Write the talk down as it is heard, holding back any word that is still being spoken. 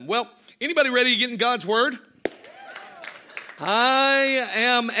Well, anybody ready to get in God's Word? I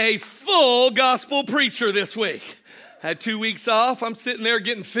am a full gospel preacher this week. Had 2 weeks off. I'm sitting there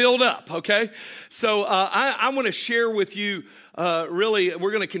getting filled up, okay? So I want to share with you, we're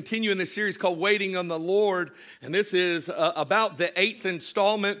going to continue in this series called Waiting on the Lord. And this is about the 8th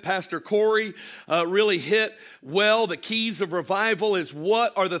installment. Pastor Corey really hit well. The keys of revival is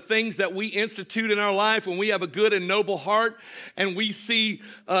what are the things that we institute in our life when we have a good and noble heart. And we see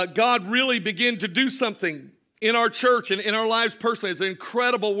God really begin to do something in our church and in our lives personally. It's an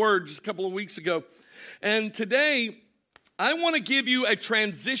incredible word just a couple of weeks ago. And today, I want to give you a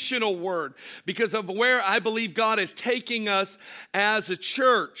transitional word because of where I believe God is taking us as a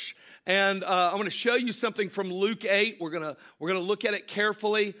church. And I want to show you something from Luke 8. We're gonna look at it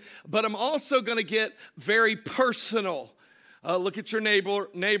carefully, but I'm also going to get very personal. Look at your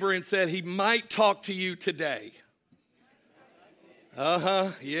neighbor and said, he might talk to you today.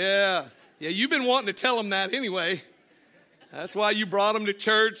 Yeah, you've been wanting to tell them that anyway. That's why you brought them to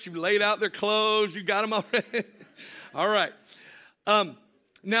church. You laid out their clothes. You got them already. All right.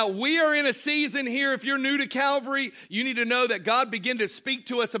 Now, we are in a season here. If you're new to Calvary, you need to know that God began to speak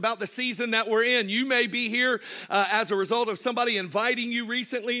to us about the season that we're in. You may be here as a result of somebody inviting you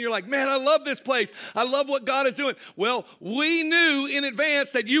recently, and you're like, man, I love this place. I love what God is doing. Well, we knew in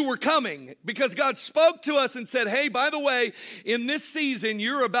advance that you were coming because God spoke to us and said, hey, by the way, in this season,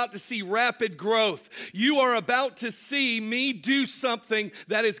 you're about to see rapid growth. You are about to see me do something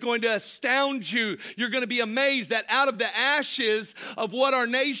that is going to astound you. You're going to be amazed that out of the ashes of what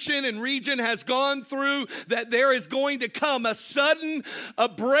our nation and region has gone through, that there is going to come a sudden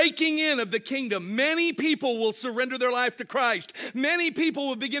breaking in of the kingdom. Many people will surrender their life to Christ. Many people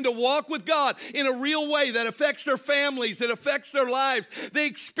will begin to walk with God in a real way that affects their families, that affects their lives. They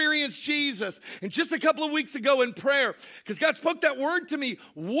experience Jesus. And just a couple of weeks ago in prayer, because God spoke that word to me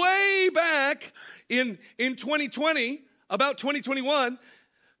way back in 2020, about 2021, a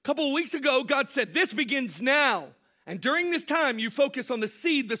couple of weeks ago, God said, this begins now. And during this time, you focus on the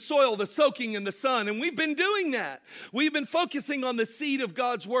seed, the soil, the soaking, and the sun. And we've been doing that. We've been focusing on the seed of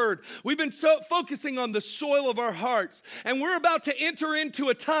God's word. We've been focusing on the soil of our hearts. And we're about to enter into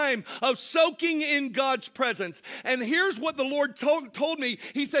a time of soaking in God's presence. And here's what the Lord told me.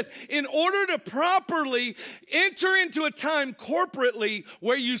 He says, in order to properly enter into a time corporately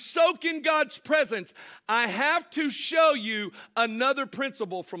where you soak in God's presence, I have to show you another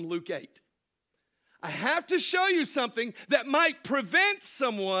principle from Luke 8. I have to show you something that might prevent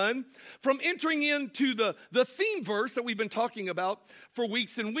someone from entering into the theme verse that we've been talking about for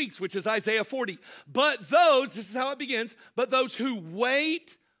weeks and weeks, which is Isaiah 40. But those, this is how it begins, but those who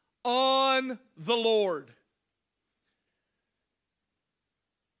wait on the Lord.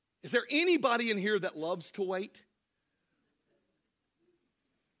 Is there anybody in here that loves to wait?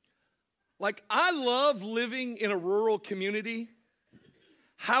 Like, I love living in a rural community.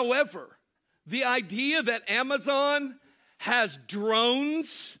 However, the idea that Amazon has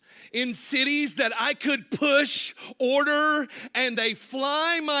drones in cities that I could push order and they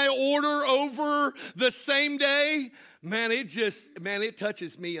fly my order over the same day, man, it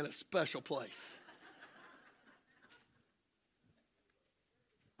touches me in a special place.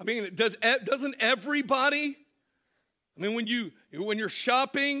 I mean, doesn't everybody? I mean, when you're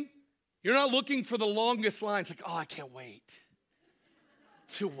shopping, you're not looking for the longest lines. Like, oh, I can't wait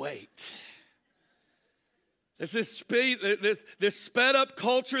to wait. It's this sped up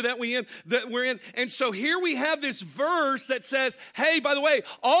culture that we're in. And so here we have this verse that says, hey, by the way,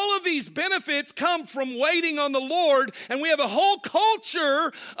 all of these benefits come from waiting on the Lord. And we have a whole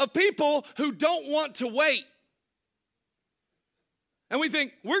culture of people who don't want to wait. And we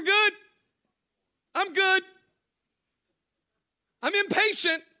think, we're good. I'm good. I'm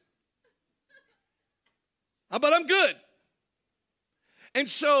impatient. But I'm good. And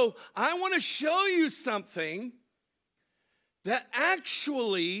so I want to show you something that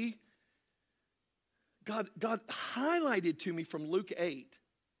actually God highlighted to me from Luke 8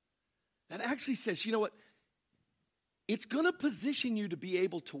 that actually says, you know what? It's going to position you to be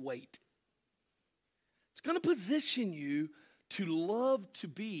able to wait. It's going to position you to love to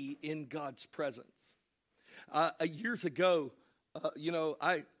be in God's presence. Years ago,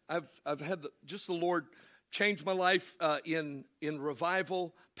 I've had the Lord changed my life in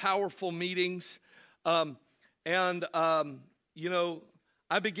revival, powerful meetings. I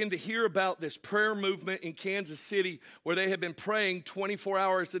began to hear about this prayer movement in Kansas City where they have been praying 24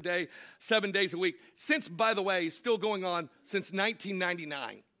 hours a day, 7 days a week. Since, by the way, still going on since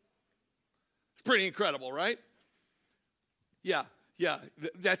 1999. It's pretty incredible, right? Yeah.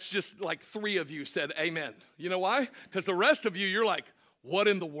 That's just like 3 of you said amen. You know why? Because the rest of you, you're like, what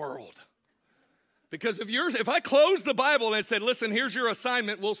in the world? Because if I closed the Bible and said, listen, here's your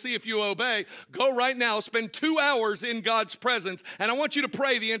assignment, we'll see if you obey, go right now, spend 2 hours in God's presence, and I want you to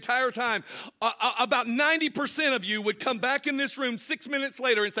pray the entire time. About 90% of you would come back in this room 6 minutes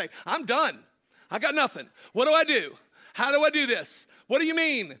later and say, I'm done. I got nothing. What do I do? How do I do this? What do you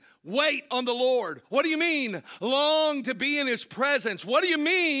mean? Wait on the Lord. What do you mean? Long to be in his presence. What do you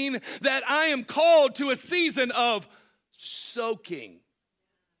mean that I am called to a season of soaking?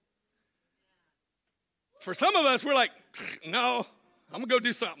 For some of us, we're like, no, I'm going to go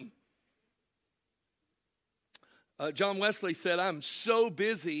do something. John Wesley said, I'm so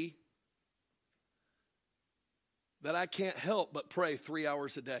busy that I can't help but pray 3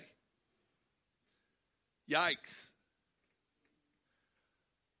 hours a day. Yikes.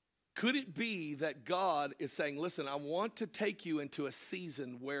 Could it be that God is saying, listen, I want to take you into a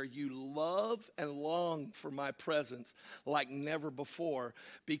season where you love and long for my presence like never before,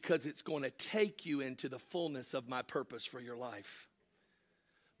 because it's going to take you into the fullness of my purpose for your life.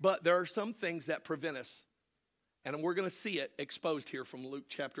 But there are some things that prevent us, and we're going to see it exposed here from Luke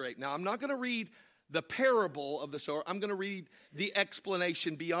chapter 8. Now, I'm not going to read the parable of the sower. I'm going to read the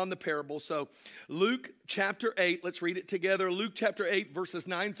explanation beyond the parable. So Luke chapter 8, let's read it together. Luke chapter 8, verses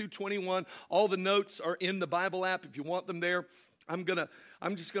 9 through 21. All the notes are in the Bible app if you want them there. I'm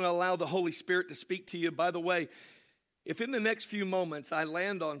just going to allow the Holy Spirit to speak to you. By the way, if in the next few moments I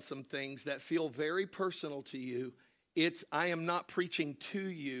land on some things that feel very personal to you, I am not preaching to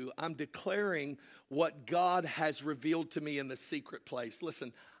you. I'm declaring what God has revealed to me in the secret place.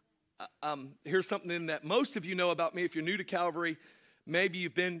 Listen, here's something in that most of you know about me. If you're new to Calvary, maybe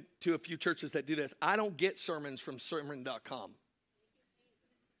you've been to a few churches that do this. I don't get sermons from sermon.com.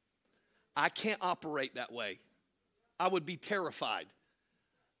 I can't operate that way. I would be terrified.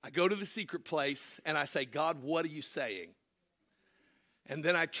 I go to the secret place and I say, God, what are you saying? And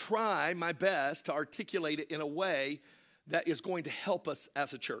then I try my best to articulate it in a way that is going to help us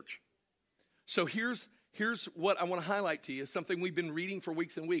as a church. So here's what I want to highlight to you, something we've been reading for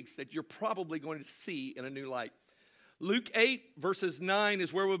weeks and weeks that you're probably going to see in a new light. Luke 8, verses 9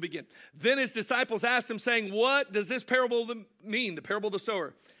 is where we'll begin. Then his disciples asked him, saying, what does this parable mean, the parable of the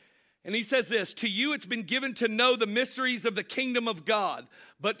sower? And he says this, to you it's been given to know the mysteries of the kingdom of God,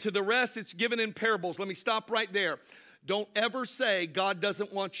 but to the rest it's given in parables. Let me stop right there. Don't ever say God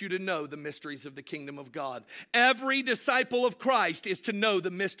doesn't want you to know the mysteries of the kingdom of God. Every disciple of Christ is to know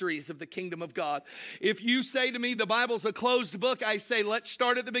the mysteries of the kingdom of God. If you say to me the Bible's a closed book, I say let's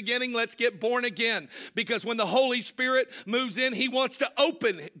start at the beginning, let's get born again. Because when the Holy Spirit moves in, he wants to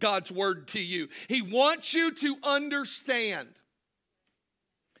open God's word to you. He wants you to understand.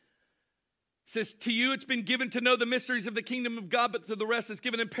 It says, to you it's been given to know the mysteries of the kingdom of God, but to the rest is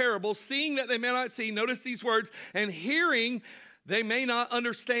given in parables, seeing that they may not see, notice these words, and hearing they may not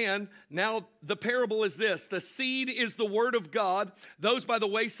understand. Now the parable is this, the seed is the word of God. Those by the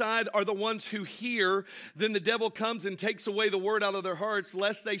wayside are the ones who hear. Then the devil comes and takes away the word out of their hearts,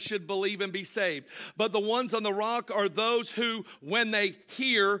 lest they should believe and be saved. But the ones on the rock are those who, when they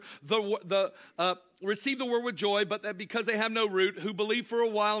hear receive the word with joy, but that because they have no root, who believe for a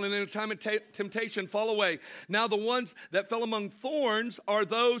while and in a time of temptation fall away. Now the ones that fell among thorns are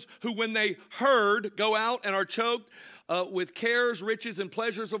those who, when they heard, go out and are choked with cares, riches, and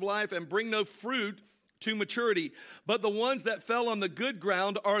pleasures of life, and bring no fruit to maturity. But the ones that fell on the good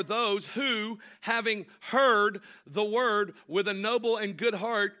ground are those who, having heard the word with a noble and good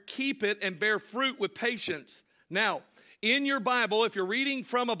heart, keep it and bear fruit with patience. Now, in your Bible, if you're reading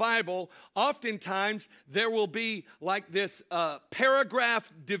from a Bible, oftentimes there will be like this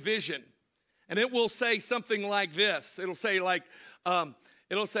paragraph division. And it will say something like this. It'll say,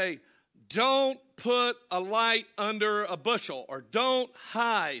 don't put a light under a bushel, or don't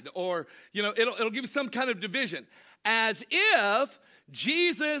hide, or, it'll give you some kind of division. As if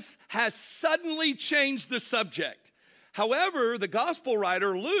Jesus has suddenly changed the subject. However, the gospel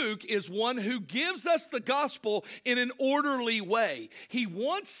writer, Luke, is one who gives us the gospel in an orderly way. He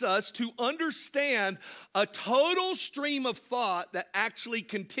wants us to understand a total stream of thought that actually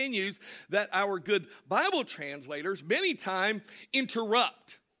continues, that our good Bible translators many times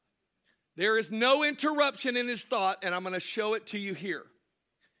interrupt. There is no interruption in his thought, and I'm going to show it to you here.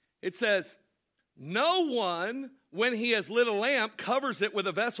 It says, no one, when he has lit a lamp, covers it with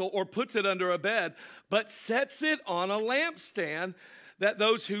a vessel or puts it under a bed, but sets it on a lampstand, that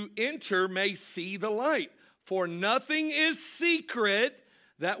those who enter may see the light. For nothing is secret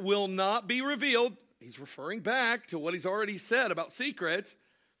that will not be revealed. He's referring back to what he's already said about secrets.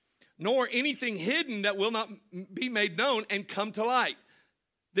 Nor anything hidden that will not be made known and come to light.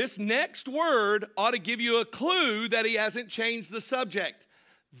 this next word ought to give you a clue that he hasn't changed the subject.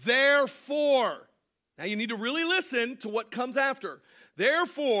 Therefore. Now you need to really listen to what comes after.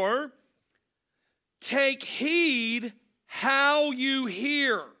 Therefore, take heed how you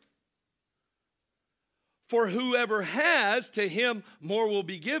hear. For whoever has, to him more will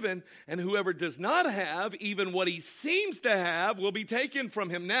be given, and whoever does not have, even what he seems to have, will be taken from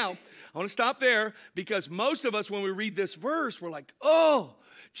him. Now, I want to stop there because most of us, when we read this verse, we're like, oh,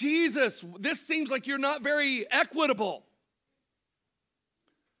 Jesus, this seems like you're not very equitable.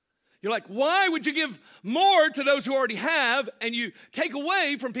 You're like, why would you give more to those who already have and you take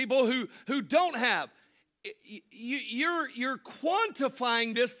away from people who don't have? You're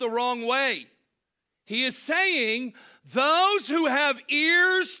quantifying this the wrong way. He is saying, those who have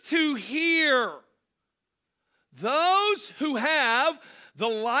ears to hear, those who have the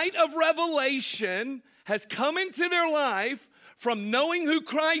light of revelation has come into their life from knowing who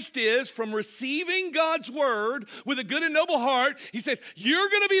Christ is, from receiving God's word with a good and noble heart. He says, you're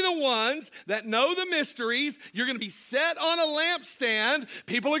going to be the ones that know the mysteries. You're going to be set on a lampstand.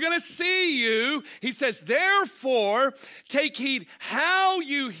 People are going to see you. He says, therefore, take heed how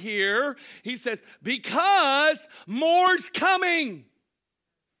you hear. He says, because more's coming.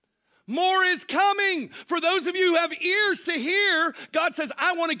 More is coming. For those of you who have ears to hear, God says,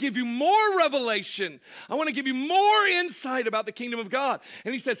 I want to give you more revelation. I want to give you more insight about the kingdom of God.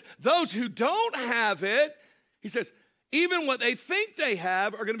 And he says, those who don't have it, he says, even what they think they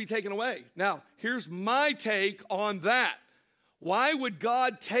have are going to be taken away. Now, here's my take on that. Why would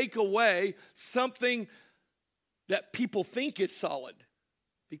God take away something that people think is solid?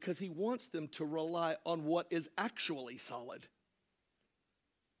 Because he wants them to rely on what is actually solid.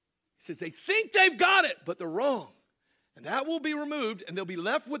 He says they think they've got it, but they're wrong. And that will be removed, and they'll be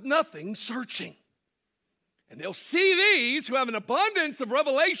left with nothing, searching. And they'll see these who have an abundance of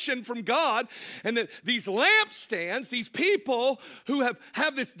revelation from God, and that these lampstands, these people who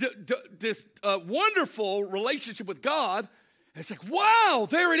have this wonderful relationship with God, and it's like, wow,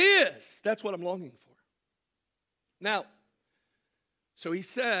 there it is. That's what I'm longing for. Now, so he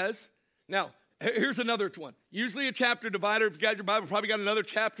says, now, here's another one. Usually a chapter divider. If you got your Bible, probably got another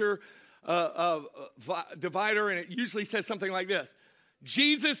chapter divider, and it usually says something like this.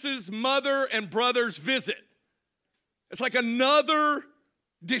 Jesus' mother and brothers visit. It's like another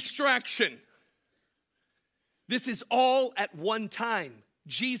distraction. This is all at one time.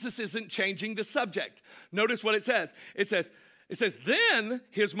 Jesus isn't changing the subject. Notice what it says. It says, then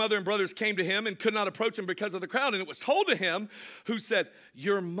his mother and brothers came to him and could not approach him because of the crowd. And it was told to him, who said,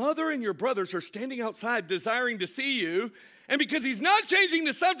 your mother and your brothers are standing outside desiring to see you. And because he's not changing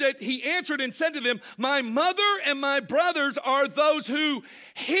the subject, he answered and said to them, my mother and my brothers are those who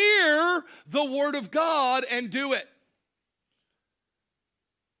hear the word of God and do it.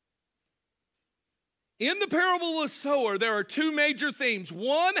 In the parable of the sower, there are two major themes.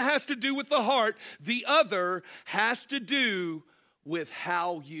 One has to do with the heart. The other has to do with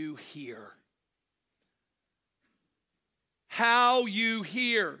how you hear. How you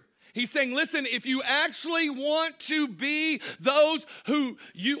hear. He's saying, listen, if you actually want to be those who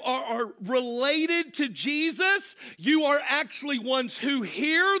you are related to Jesus, you are actually ones who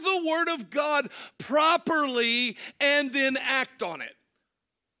hear the word of God properly and then act on it.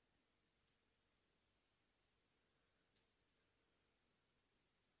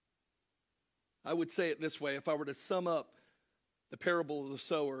 I would say it this way. If I were to sum up the parable of the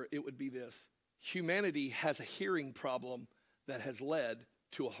sower, it would be this. Humanity has a hearing problem that has led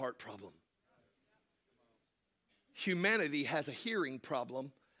to a heart problem. Humanity has a hearing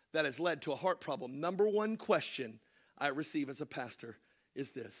problem that has led to a heart problem. Number one question I receive as a pastor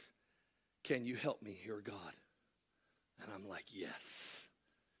is this. Can you help me hear God? And I'm like, yes.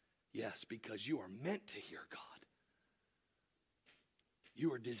 Yes, because you are meant to hear God.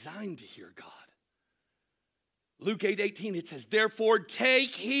 You are designed to hear God. Luke 8:18, it says, therefore take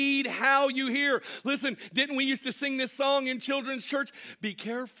heed how you hear. Listen, didn't we used to sing this song in children's church? Be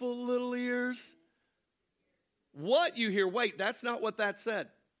careful, little ears. What you hear. Wait, that's not what that said.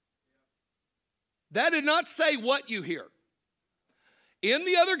 That did not say what you hear. In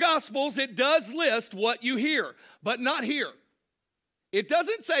the other Gospels, it does list what you hear, but not here. It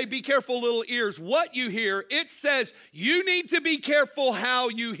doesn't say, be careful, little ears, what you hear. It says, you need to be careful how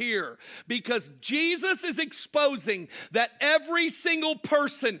you hear. Because Jesus is exposing that every single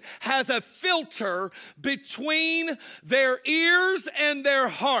person has a filter between their ears and their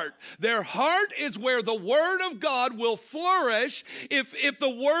heart. Their heart is where the Word of God will flourish if the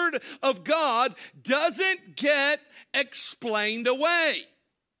Word of God doesn't get explained away.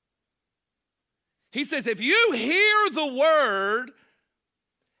 He says, if you hear the Word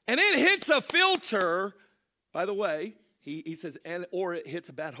and it hits a filter, by the way, he says, or it hits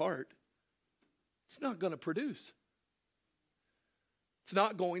a bad heart, it's not going to produce. It's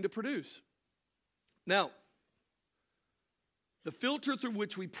not going to produce. Now, the filter through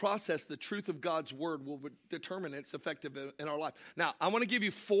which we process the truth of God's word will determine its effective in our life. Now, I want to give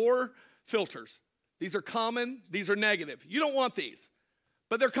you 4 filters. These are common, these are negative. You don't want these,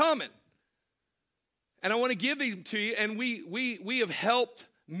 but they're common. And I want to give these to you, and we have helped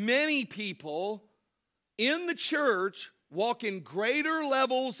many people in the church walk in greater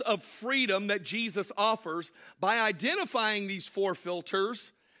levels of freedom that Jesus offers by identifying these 4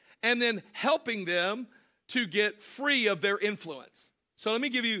 filters and then helping them to get free of their influence. So let me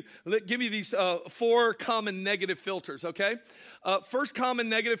give you these 4 common negative filters, okay? First common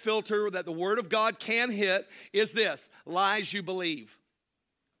negative filter that the Word of God can hit is this: lies you believe.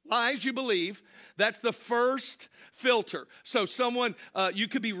 Lies you believe. That's the first filter. So someone, you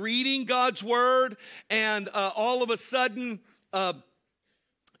could be reading God's word, and all of a sudden,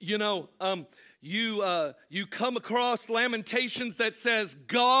 you come across Lamentations that says,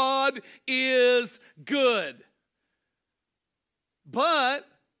 God is good. But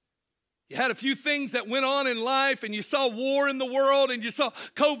you had a few things that went on in life, and you saw war in the world, and you saw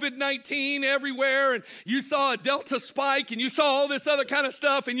COVID-19 everywhere, and you saw a Delta spike, and you saw all this other kind of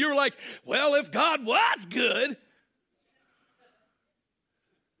stuff, and you were like, well, if God was good.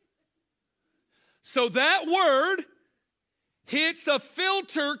 So that word hits a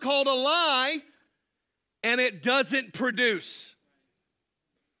filter called a lie, and it doesn't produce.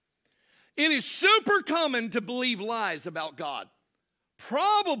 It is super common to believe lies about God.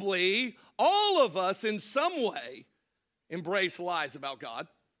 Probably all of us in some way embrace lies about God.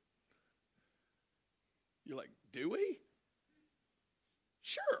 You're like, do we?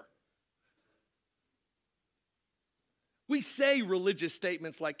 Sure. We say religious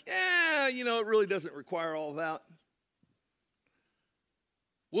statements like, it really doesn't require all that.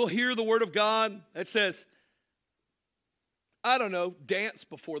 We'll hear the word of God that says, dance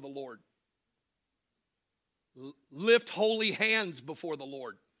before the Lord. Lift holy hands before the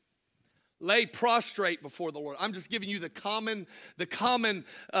Lord. Lay prostrate before the Lord. I'm just giving you the common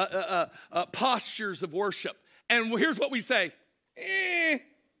postures of worship. And here's what we say.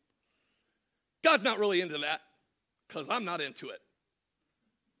 God's not really into that because I'm not into it.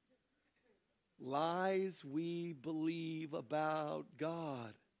 Lies we believe about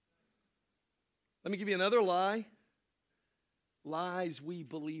God. Let me give you another lie. Lies we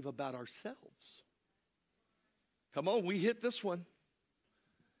believe about ourselves. Come on, we hit this one.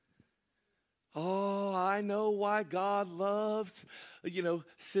 Oh, I know why God loves,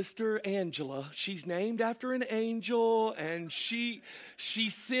 Sister Angela. She's named after an angel, and she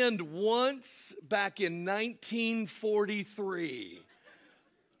sinned once back in 1943.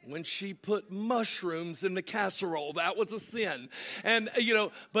 When she put mushrooms in the casserole. That was a sin. And,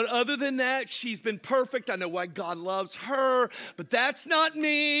 but other than that, she's been perfect. I know why God loves her, but that's not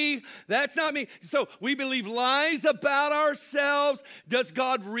me. That's not me. So we believe lies about ourselves. Does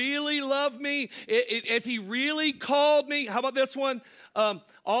God really love me? Has he really called me? How about this one?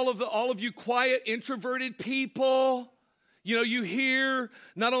 All of you quiet, introverted people. You hear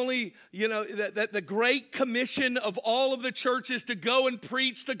not only, that the great commission of all of the churches to go and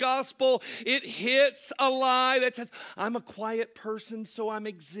preach the gospel, it hits a lie that says, I'm a quiet person, so I'm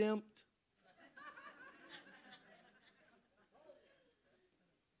exempt.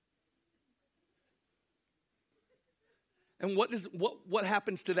 And what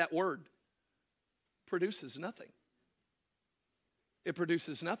happens to that word? Produces nothing. It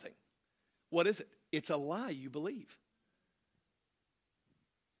produces nothing. What is it? It's a lie you believe.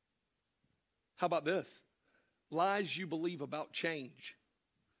 How about this? Lies you believe about change.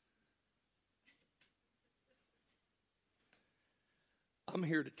 I'm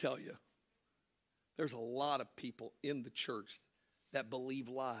here to tell you, there's a lot of people in the church that believe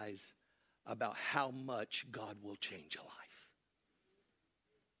lies about how much God will change a life.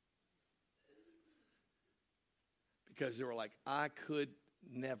 Because they were like, I could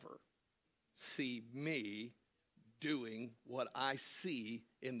never see me doing what I see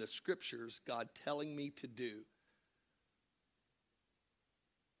in the scriptures, God telling me to do.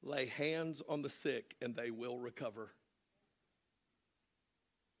 Lay hands on the sick and they will recover.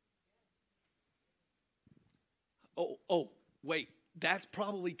 Oh, wait, that's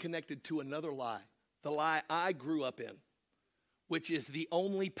probably connected to another lie. The lie I grew up in, which is the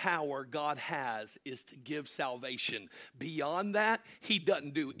only power God has is to give salvation. Beyond that, he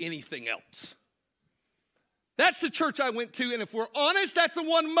doesn't do anything else. That's the church I went to, and if we're honest, that's the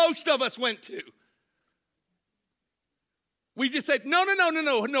one most of us went to. We just said, no.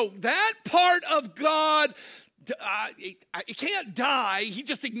 That part of God, it can't die. He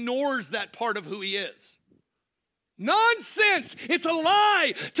just ignores that part of who he is. Nonsense. It's a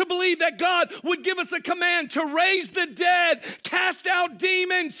lie to believe that God would give us a command to raise the dead, cast out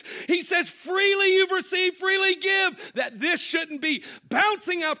demons. He says, freely you've received, freely give. That this shouldn't be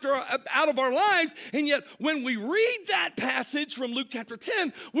bouncing out of our lives. And yet when we read that passage from Luke chapter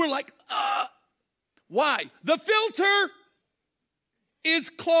 10, we're like, why? The filter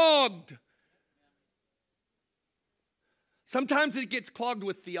is clogged. Sometimes it gets clogged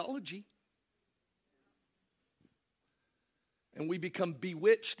with theology. And we become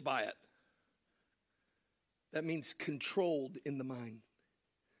bewitched by it. That means controlled in the mind.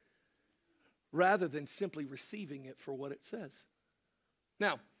 Rather than simply receiving it for what it says.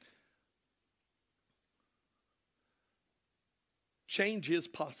 Now, change is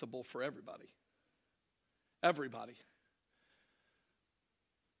possible for everybody. Everybody.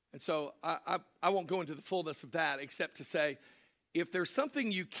 And so I won't go into the fullness of that except to say, if there's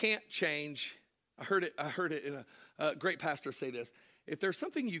something you can't change, I heard it in a great pastor say this. If there's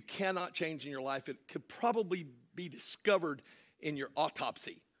something you cannot change in your life, it could probably be discovered in your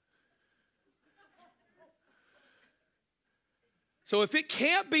autopsy. So if it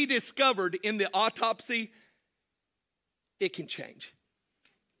can't be discovered in the autopsy, it can change.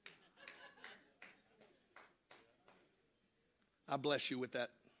 I bless you with that.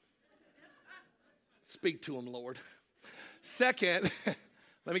 Speak to him, Lord. Second,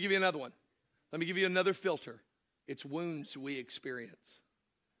 let me give you another one. Let me give you another filter. It's wounds we experience.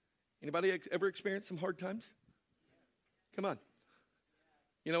 Anybody ever experienced some hard times? Come on.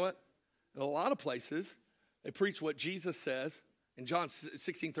 You know what? In a lot of places, they preach what Jesus says. In John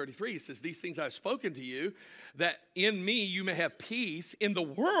 16:33, he says, these things I've spoken to you, that in me you may have peace. In the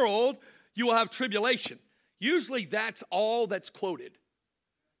world, you will have tribulation. Usually that's all that's quoted.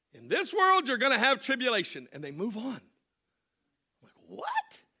 In this world, you're going to have tribulation. And they move on. I'm like,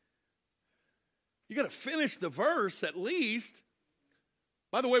 what? You got to finish the verse at least.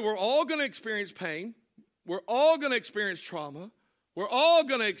 By the way, we're all going to experience pain. We're all going to experience trauma. We're all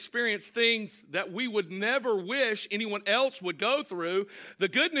going to experience things that we would never wish anyone else would go through. The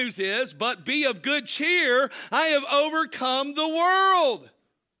good news is, but be of good cheer. I have overcome the world.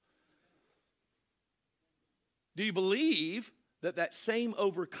 Do you believe that same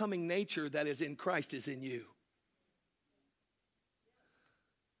overcoming nature that is in Christ is in you?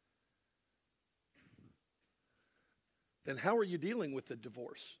 Then how are you dealing with the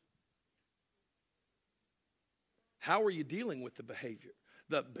divorce? How are you dealing with the behavior,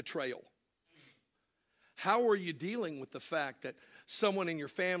 the betrayal? How are you dealing with the fact that someone in your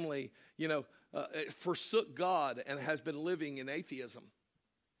family, forsook God and has been living in atheism,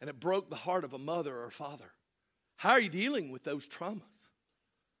 and it broke the heart of a mother or father? How are you dealing with those traumas?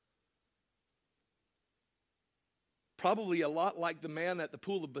 Probably a lot like the man at the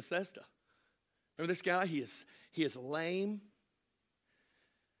pool of Bethesda. Remember this guy? He is lame.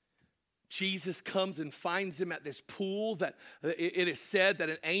 Jesus comes and finds him at this pool that it is said that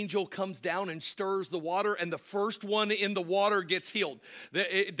an angel comes down and stirs the water, and the first one in the water gets healed.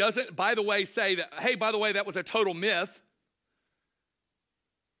 It doesn't, by the way, say that, hey, by the way, that was a total myth.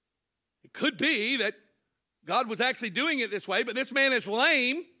 It could be that God was actually doing it this way, but this man is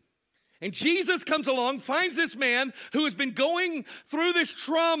lame. And Jesus comes along, finds this man who has been going through this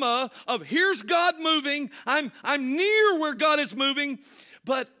trauma of here's God moving. I'm near where God is moving,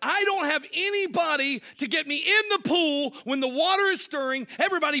 but I don't have anybody to get me in the pool when the water is stirring.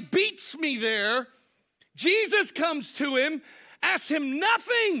 Everybody beats me there. Jesus comes to him, asks him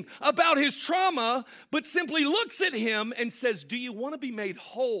nothing about his trauma, but simply looks at him and says, do you want to be made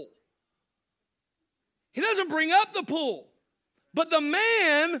whole? He doesn't bring up the pool. But the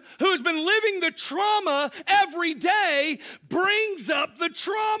man who has been living the trauma every day brings up the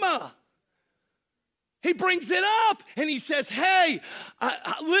trauma. He brings it up and he says, hey,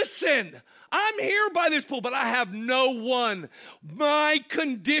 listen, I'm here by this pool, but I have no one. My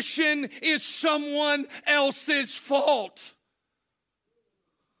condition is someone else's fault.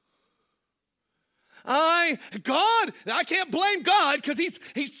 I can't blame God because he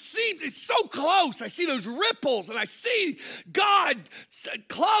seems he's so close. I see those ripples and I see God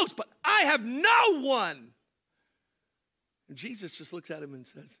close, but I have no one. And Jesus just looks at him and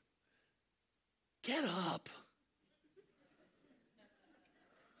says, get up.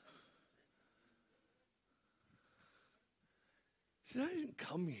 He said, I didn't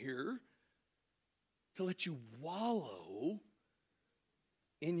come here to let you wallow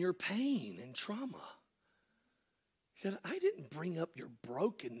in your pain and trauma. He He said, I didn't bring up your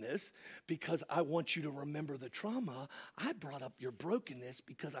brokenness because I want you to remember the trauma. I brought up your brokenness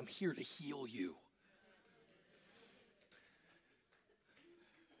because I'm here to heal you.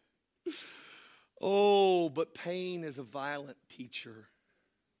 Oh, but pain is a violent teacher.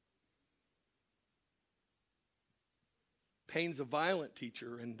 Pain's a violent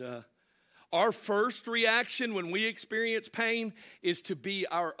teacher, and our first reaction when we experience pain is to be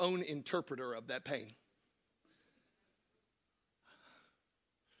our own interpreter of that pain.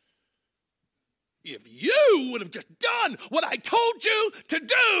 If you would have just done what I told you to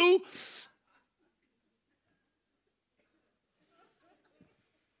do,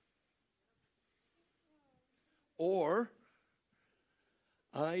 or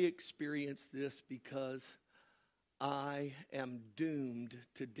I experience this because I am doomed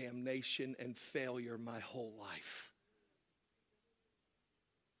to damnation and failure my whole life.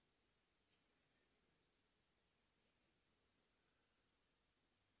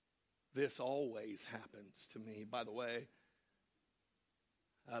 This always happens to me. By the way,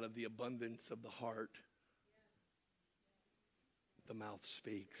 out of the abundance of the heart, the mouth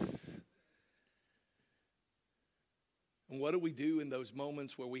speaks. And what do we do in those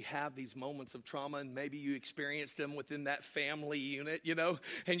moments where we have these moments of trauma, and maybe you experienced them within that family unit,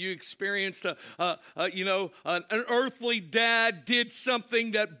 and you experienced an earthly dad did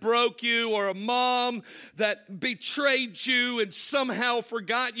something that broke you, or a mom that betrayed you and somehow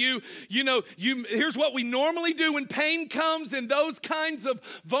forgot you. Here's what we normally do when pain comes in those kinds of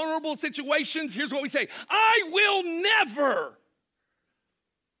vulnerable situations. Here's what we say: I will never.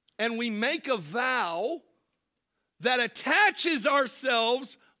 And we make a vow that attaches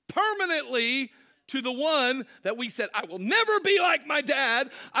ourselves permanently to the one that we said, I will never be like my dad,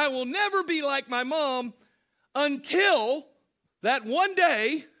 I will never be like my mom, until that one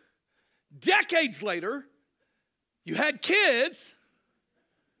day, decades later, you had kids,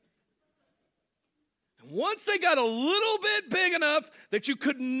 and once they got a little bit big enough that you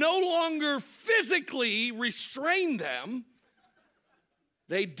could no longer physically restrain them,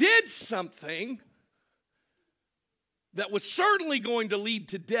 they did something that was certainly going to lead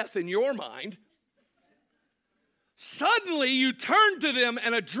to death in your mind. Suddenly you turn to them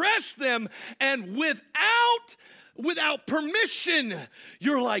and address them, and without permission,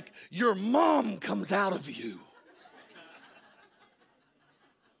 you're like, your mom comes out of you.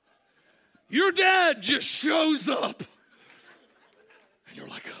 Your dad just shows up. And you're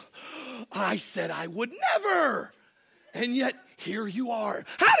like, I said I would never. And yet, here you are.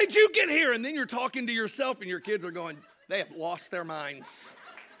 How did you get here? And then you're talking to yourself, and your kids are going, they have lost their minds.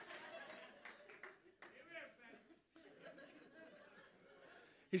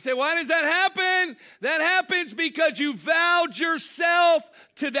 You say, why does that happen? That happens because you vowed yourself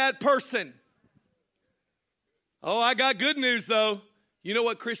to that person. Oh, I got good news, though. You know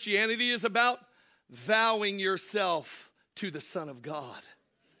what Christianity is about? Vowing yourself to the Son of God.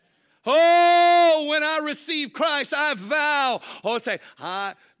 Oh, when I receive Christ, I vow. Oh, say,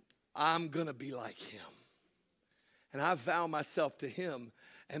 I'm going to be like him. And I vow myself to him.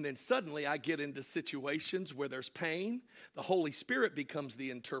 And then suddenly I get into situations where there's pain. The Holy Spirit becomes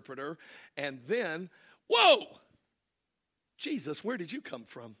the interpreter. And then, whoa, Jesus, where did you come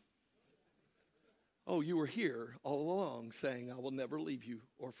from? Oh, you were here all along saying, I will never leave you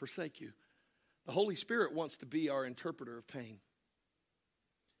or forsake you. The Holy Spirit wants to be our interpreter of pain.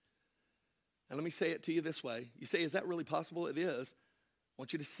 And let me say it to you this way. You say, is that really possible? It is. I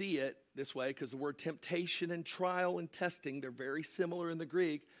want you to see it this way, because the word temptation and trial and testing, they're very similar in the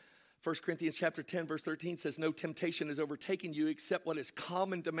Greek. 1 Corinthians chapter 10, verse 13 says, no temptation has overtaken you except what is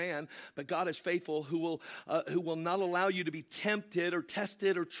common to man, but God is faithful, who will not allow you to be tempted or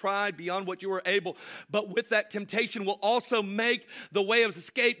tested or tried beyond what you are able. But with that temptation will also make the way of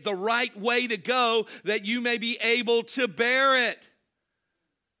escape the right way to go, that you may be able to bear it.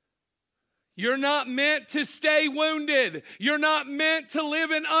 You're not meant to stay wounded. You're not meant to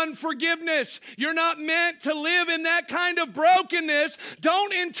live in unforgiveness. You're not meant to live in that kind of brokenness.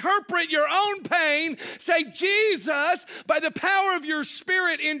 Don't interpret your own pain. Say, Jesus, by the power of your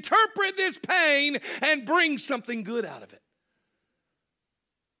Spirit, interpret this pain and bring something good out of it.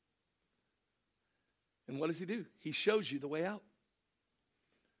 And what does he do? He shows you the way out.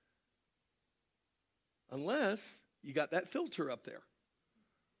 Unless you got that filter up there.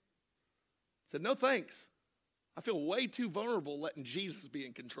 Said, no thanks. I feel way too vulnerable letting Jesus be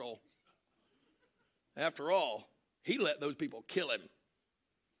in control. After all, he let those people kill him.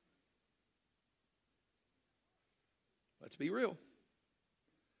 Let's be real.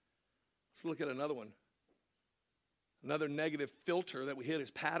 Let's look at another one. Another negative filter that we hit is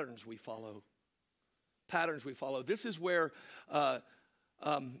patterns we follow. patterns we follow. This is where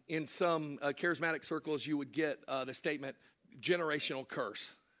in some charismatic circles you would get the statement, generational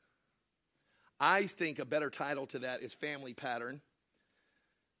curse. I think a better title to that is family pattern.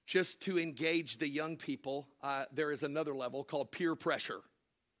 Just to engage the young people, there is another level called peer pressure.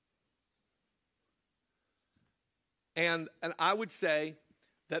 And I would say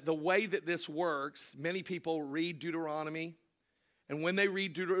that the way that this works, many people read Deuteronomy, and when they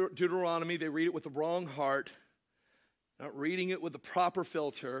read Deuteronomy, they read it with the wrong heart, not reading it with the proper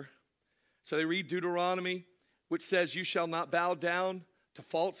filter. So they read Deuteronomy, which says, you shall not bow down to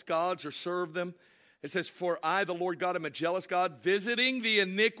false gods or serve them. It says, for I, the Lord God, am a jealous God, visiting the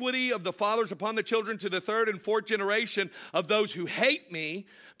iniquity of the fathers upon the children to the third and fourth generation of those who hate me,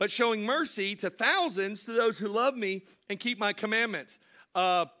 but showing mercy to thousands to those who love me and keep my commandments.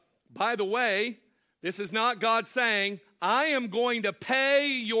 By the way, this is not God saying, I am going to pay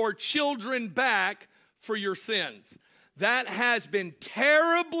your children back for your sins. That has been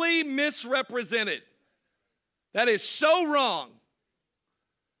terribly misrepresented. That is so wrong.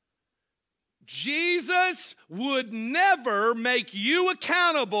 Jesus would never make you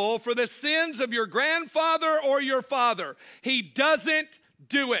accountable for the sins of your grandfather or your father. He doesn't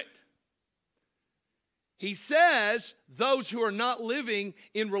do it. He says those who are not living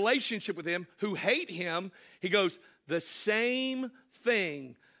in relationship with him, who hate him, he goes, the same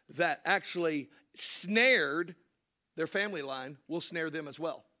thing that actually snared their family line will snare them as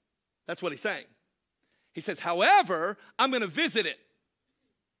well. That's what he's saying. He says, however, I'm going to visit it.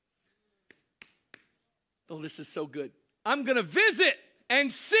 Oh, this is so good. I'm going to visit and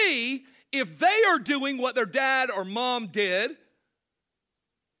see if they are doing what their dad or mom did.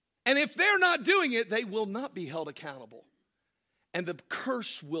 And if they're not doing it, they will not be held accountable. And the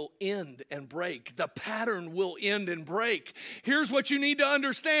curse will end and break. The pattern will end and break. Here's what you need to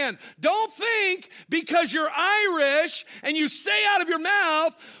understand. Don't think because you're Irish and you say out of your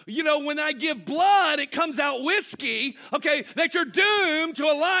mouth, when I give blood, it comes out whiskey, okay, that you're doomed to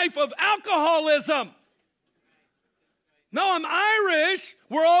a life of alcoholism. No, I'm Irish.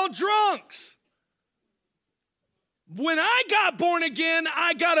 We're all drunks. When I got born again,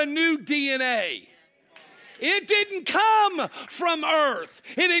 I got a new DNA. It didn't come from earth.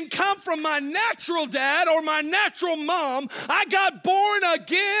 It didn't come from my natural dad or my natural mom. I got born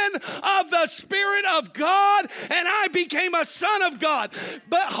again of the Spirit of God, and I became a son of God.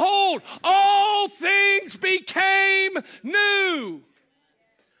 But hold, all things became new.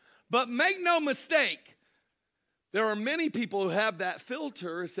 But make no mistake, there are many people who have that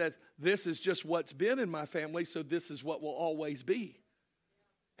filter that says, this is just what's been in my family, so this is what will always be.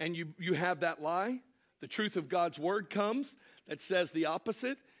 And you have that lie. The truth of God's word comes that says the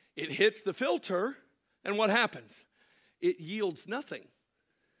opposite. It hits the filter, and what happens? It yields nothing.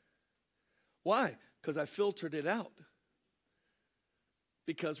 Why? Because I filtered it out.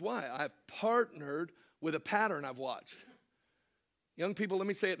 Because why? I've partnered with a pattern I've watched. Young people, let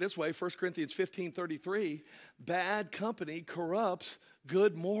me say it this way, 1 Corinthians 15:33, bad company corrupts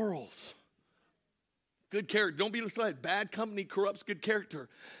good morals. Good character. Don't be misled. Bad company corrupts good character.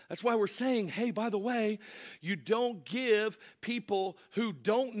 That's why we're saying, hey, by the way, you don't give people who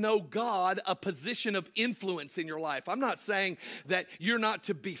don't know God a position of influence in your life. I'm not saying that you're not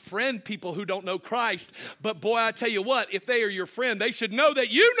to befriend people who don't know Christ, but boy, I tell you what, if they are your friend, they should know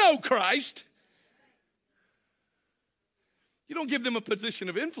that you know Christ. You don't give them a position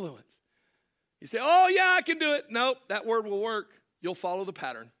of influence. You say, oh, yeah, I can do it. Nope, that word will work. You'll follow the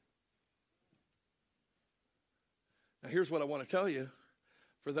pattern. Now, here's what I want to tell you.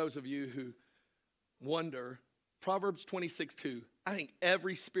 For those of you who wonder, Proverbs 26:2. I think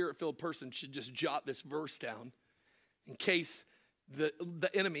every spirit-filled person should just jot this verse down in case the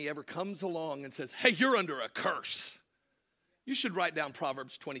enemy ever comes along and says, hey, you're under a curse. You should write down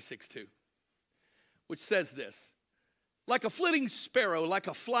Proverbs 26:2, which says this. Like a flitting sparrow, like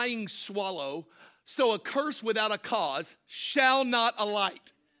a flying swallow, so a curse without a cause shall not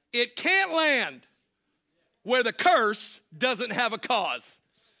alight. It can't land where the curse doesn't have a cause.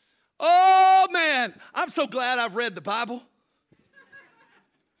 Oh, man, I'm so glad I've read the Bible.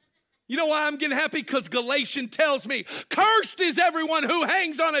 You know why I'm getting happy? Because Galatians tells me, cursed is everyone who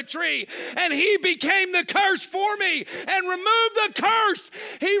hangs on a tree, and he became the curse for me and removed the curse.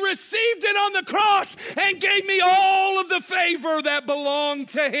 He received it on the cross and gave me all of the favor that belonged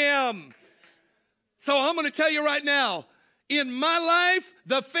to him. So I'm going to tell you right now, in my life,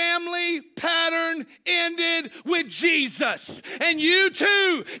 the family pattern ended with Jesus. And you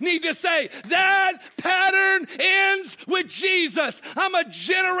too need to say, that pattern ends with Jesus. I'm a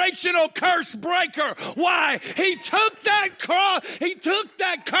generational curse breaker. Why? He took that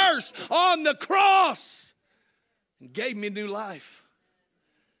curse on the cross. and gave me new life.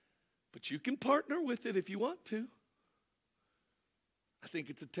 But you can partner with it if you want to. I think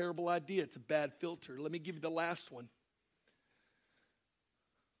it's a terrible idea. It's a bad filter. Let me give you the last one.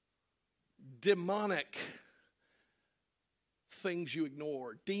 Demonic things you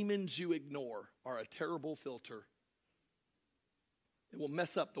ignore, demons you ignore, are a terrible filter. It will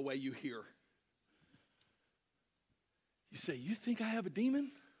mess up the way you hear. You say, you think I have a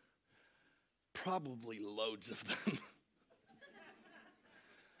demon? Probably loads of them.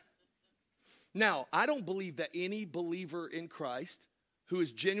 Now, I don't believe that any believer in Christ who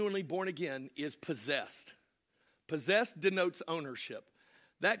is genuinely born again is possessed. Possessed denotes ownership.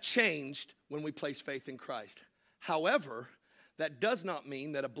 That changed when we placed faith in Christ. However, that does not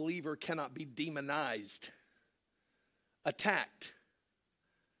mean that a believer cannot be demonized, attacked,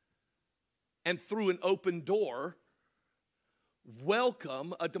 and through an open door,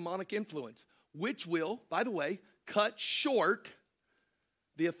 welcome a demonic influence, which will, by the way, cut short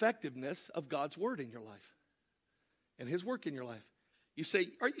the effectiveness of God's word in your life and his work in your life. You say,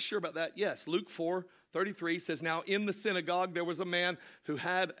 are you sure about that? Yes. Luke 4:33 says, now in the synagogue there was a man who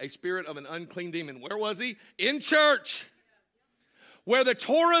had a spirit of an unclean demon. Where was he? In church, where the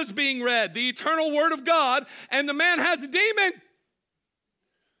Torah is being read, the eternal word of God, and the man has a demon.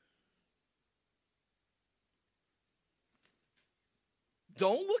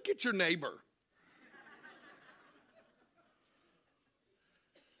 Don't look at your neighbor.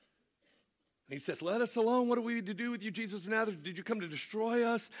 He says, let us alone. What are we to do with you, Jesus of Nazareth? Did you come to destroy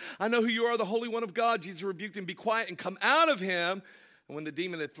us? I know who you are, the Holy One of God. Jesus rebuked him, be quiet and come out of him. And when the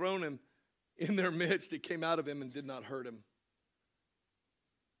demon had thrown him in their midst, it came out of him and did not hurt him.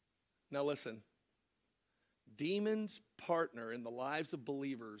 Now listen, demons partner in the lives of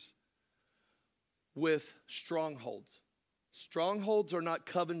believers with strongholds. Strongholds are not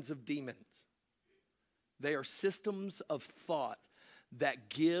covens of demons. They are systems of thought that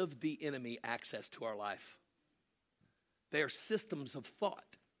give the enemy access to our life. They are systems of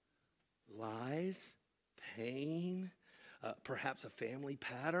thought. Lies, pain, perhaps a family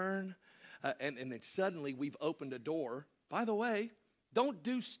pattern. And then suddenly we've opened a door. By the way, don't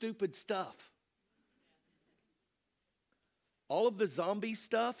do stupid stuff. All of the zombie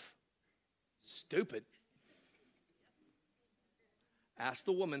stuff, stupid. Ask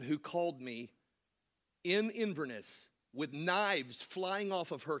the woman who called me in Inverness with knives flying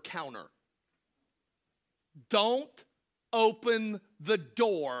off of her counter. Don't open the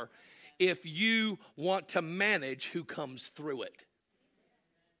door if you want to manage who comes through it.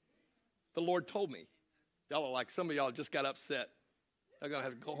 The Lord told me. Y'all are like, some of y'all just got upset. They're going to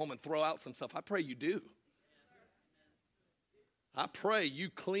have to go home and throw out some stuff. I pray you do. I pray you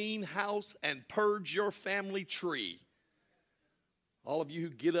clean house and purge your family tree. All of you who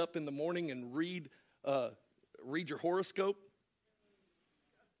get up in the morning and read your horoscope.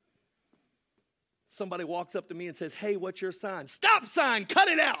 Somebody walks up to me and says, hey, what's your sign? Stop sign, cut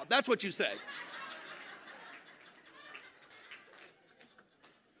it out. That's what you say.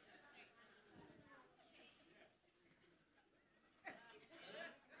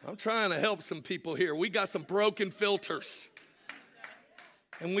 I'm trying to help some people here. We got some broken filters.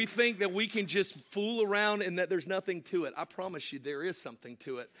 And we think that we can just fool around and that there's nothing to it. I promise you there is something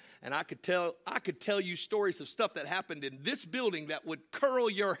to it. And I could tell you stories of stuff that happened in this building that would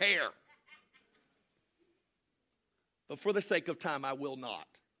curl your hair. But for the sake of time, I will not.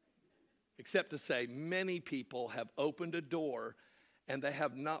 Except to say many people have opened a door and they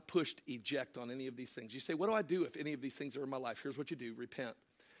have not pushed eject on any of these things. You say, what do I do if any of these things are in my life? Here's what you do. Repent.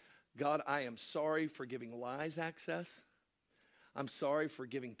 God, I am sorry for giving lies access. I'm sorry for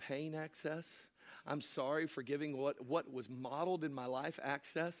giving pain access. I'm sorry for giving what was modeled in my life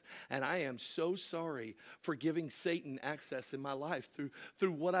access. And I am so sorry for giving Satan access in my life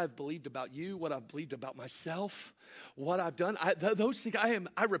through what I've believed about you, what I've believed about myself, what I've done. Those things,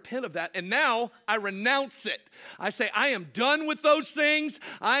 I repent of that. And now I renounce it. I say, I am done with those things.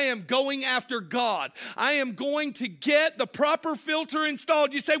 I am going after God. I am going to get the proper filter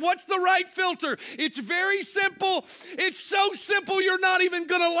installed. You say, what's the right filter? It's very simple. It's so simple you're not even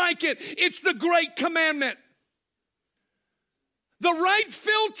going to like it. It's the great commandment. The right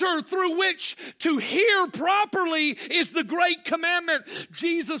filter through which to hear properly is the great commandment.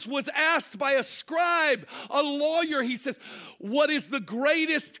 Jesus was asked by a scribe, a lawyer. He says, what is the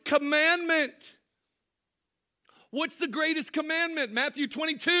greatest commandment? What's the greatest commandment? Matthew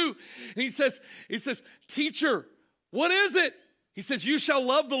 22. And he says, teacher, what is it? He says, you shall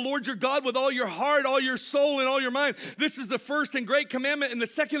love the Lord your God with all your heart, all your soul, and all your mind. This is the first and great commandment, and the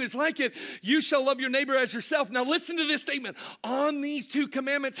second is like it. You shall love your neighbor as yourself. Now listen to this statement. On these two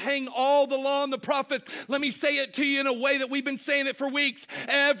commandments hang all the law and the prophet. Let me say it to you in a way that we've been saying it for weeks.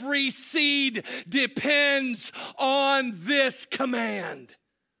 Every seed depends on this command.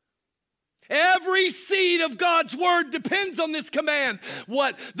 Every seed of God's word depends on this command.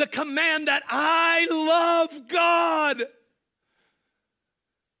 What? The command that I love God.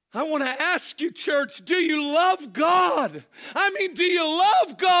 I want to ask you, church, do you love God? I mean, do you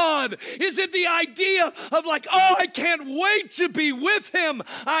love God? Is it the idea of like, oh, I can't wait to be with him.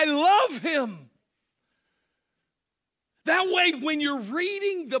 I love him. That way, when you're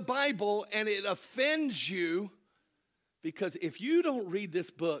reading the Bible and it offends you, because if you don't read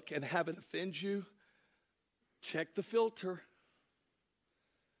this book and have it offend you, check the filter.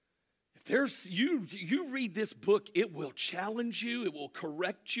 You read this book, it will challenge you, it will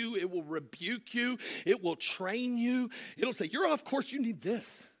correct you, it will rebuke you, it will train you. It'll say, you're off course, you need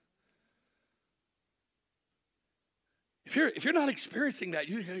this. If you're not experiencing that,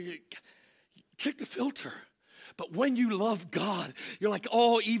 you check the filter. But when you love God, you're like,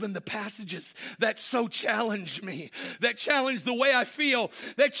 oh, even the passages that so challenge me, that challenge the way I feel,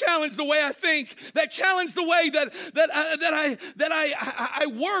 that challenge the way I think, that challenge the way that I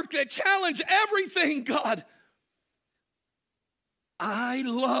work, that challenge everything, God. I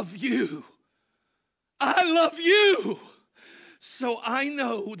love you. I love you. So I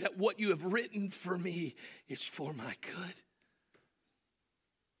know that what you have written for me is for my good.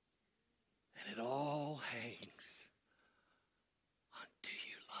 And it all hangs.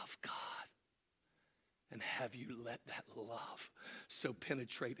 And have you let that love so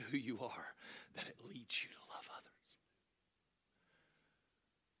penetrate who you are that it leads you to love others?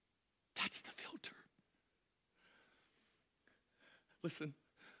 That's the filter. Listen,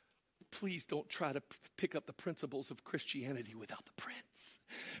 please don't try to pick up the principles of Christianity without the prince.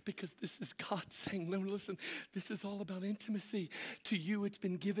 Because this is God saying, no, listen, this is all about intimacy. To you, it's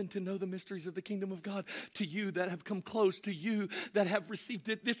been given to know the mysteries of the kingdom of God. To you that have come close, to you that have received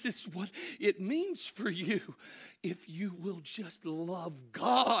it. This is what it means for you. If you will just love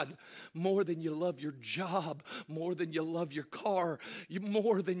God more than you love your job, more than you love your car,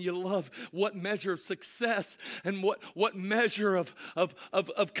 more than you love what measure of success and what measure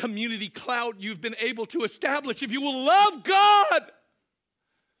of community clout you've been able to establish. If you will love God,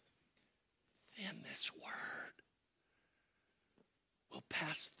 then this word will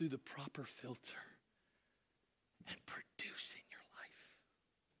pass through the proper filter and produce in your life.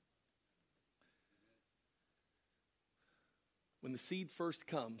 When the seed first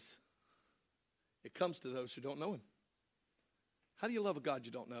comes, it comes to those who don't know him. How do you love a God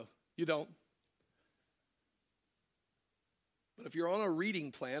you don't know? You don't. But if you're on a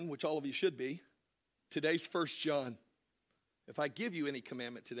reading plan, which all of you should be, today's 1 John. If I give you any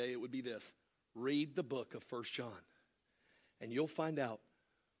commandment today, it would be this. Read the book of 1 John, and you'll find out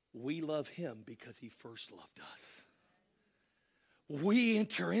we love him because he first loved us. We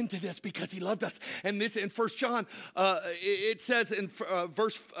enter into this because he loved us. And this in 1 John, it says in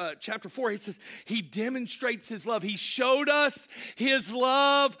chapter 4, he says, he demonstrates his love. He showed us his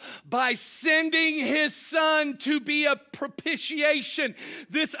love by sending his son to be a propitiation,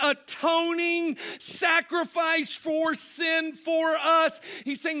 this atoning sacrifice for sin for us.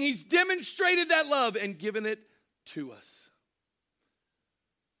 He's saying he's demonstrated that love and given it to us.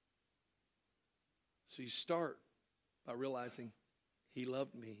 So you start by realizing he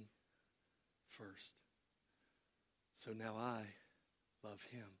loved me first. So now I love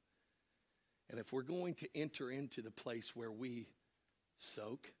him. And if we're going to enter into the place where we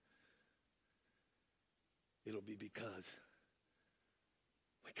soak, it'll be because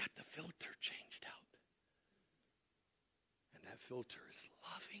we got the filter changed out. And that filter is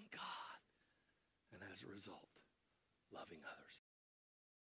loving God. And as a result, loving others.